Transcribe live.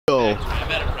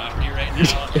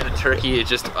The turkey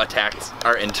just attacked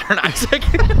our intern, Isaac.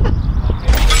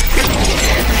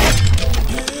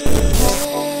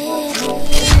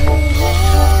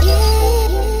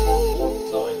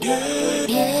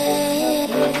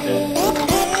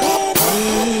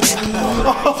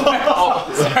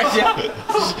 Oh, sorry, yeah.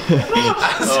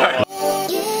 I'm sorry.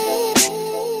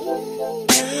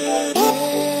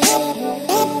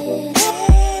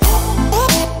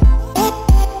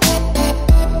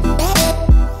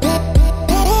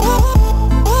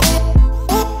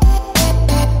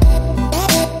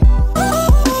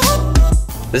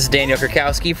 This is Daniel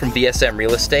Krakowski from VSM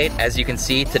Real Estate. As you can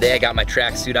see, today I got my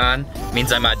tracksuit on. It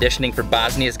means I'm auditioning for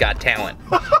Bosnia's Got Talent.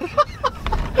 Love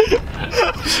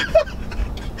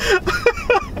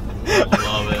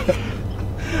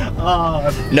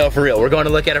it. No, for real, we're going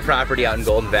to look at a property out in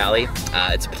Golden Valley.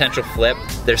 It's a potential flip.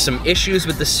 There's some issues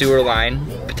with the sewer line,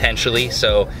 potentially,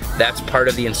 so that's part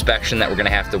of the inspection that we're gonna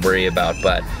have to worry about,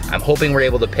 but I'm hoping we're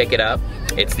able to pick it up.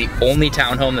 It's the only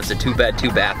townhome that's a 2-bed,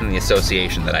 2-bath in the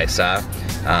association that I saw.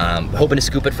 Hoping to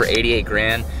scoop it for 88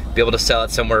 grand, be able to sell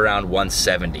it somewhere around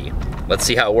 170. Let's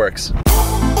see how it works.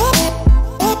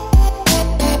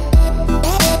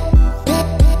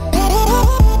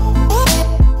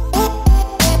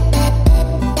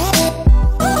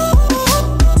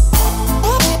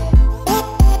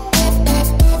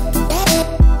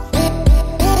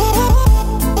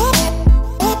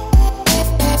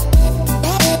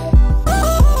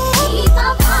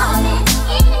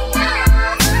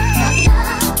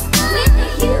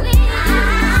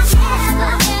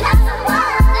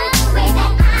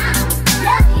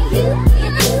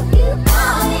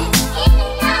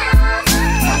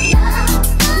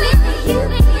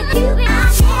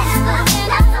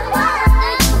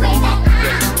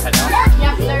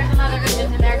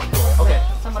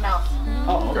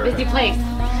 Busy place.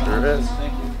 Sure it is.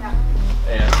 Thank you.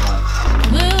 And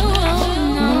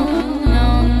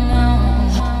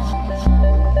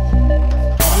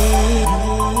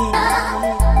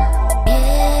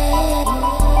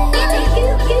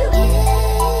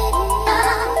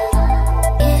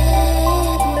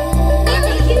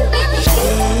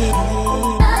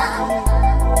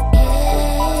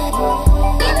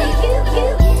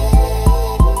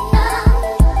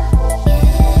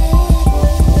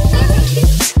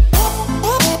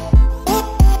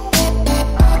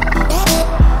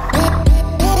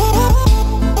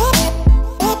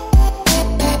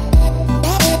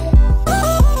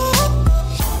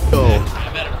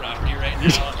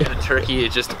The turkey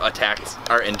just attacked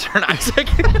our intern, Isaac.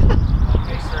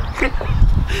 okay, sir.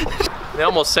 They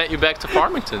almost sent you back to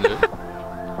Farmington, dude.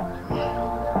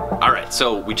 Alright,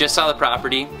 so we just saw the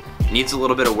property. Needs a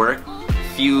little bit of work.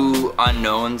 Few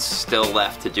unknowns still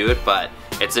left to do it, but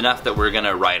it's enough that we're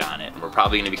gonna write on it. We're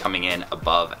probably gonna be coming in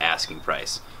above asking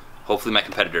price. Hopefully my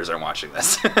competitors aren't watching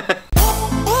this.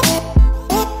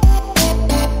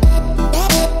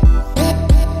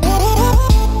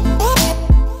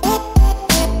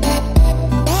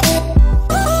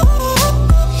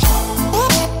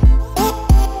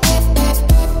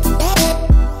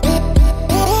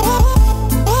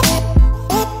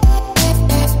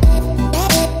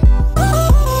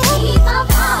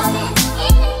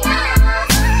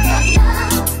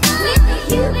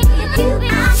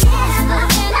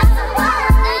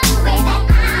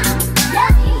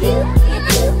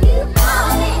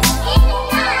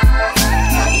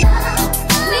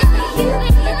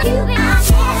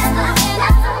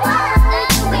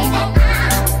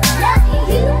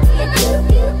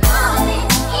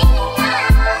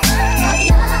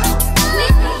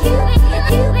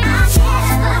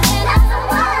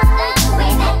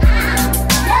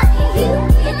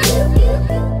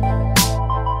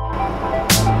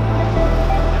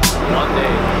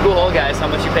 Cool hole, guys. How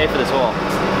much you pay for this hole?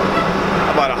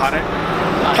 About 100.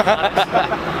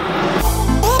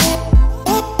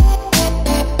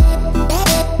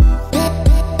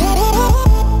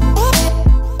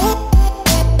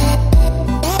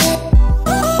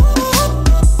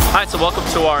 Alright, so welcome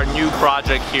to our new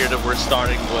project here that we're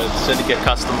starting with Syndicate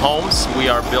Custom Homes. We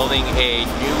are building a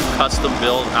new custom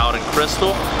build out in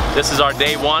Crystal. This is our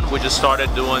day one. We just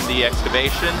started doing the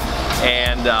excavation,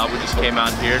 and we just came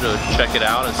out here to check it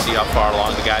out and see how far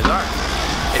along the guys are.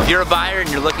 If you're a buyer and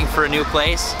you're looking for a new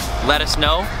place, let us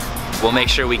know. We'll make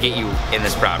sure we get you in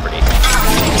this property.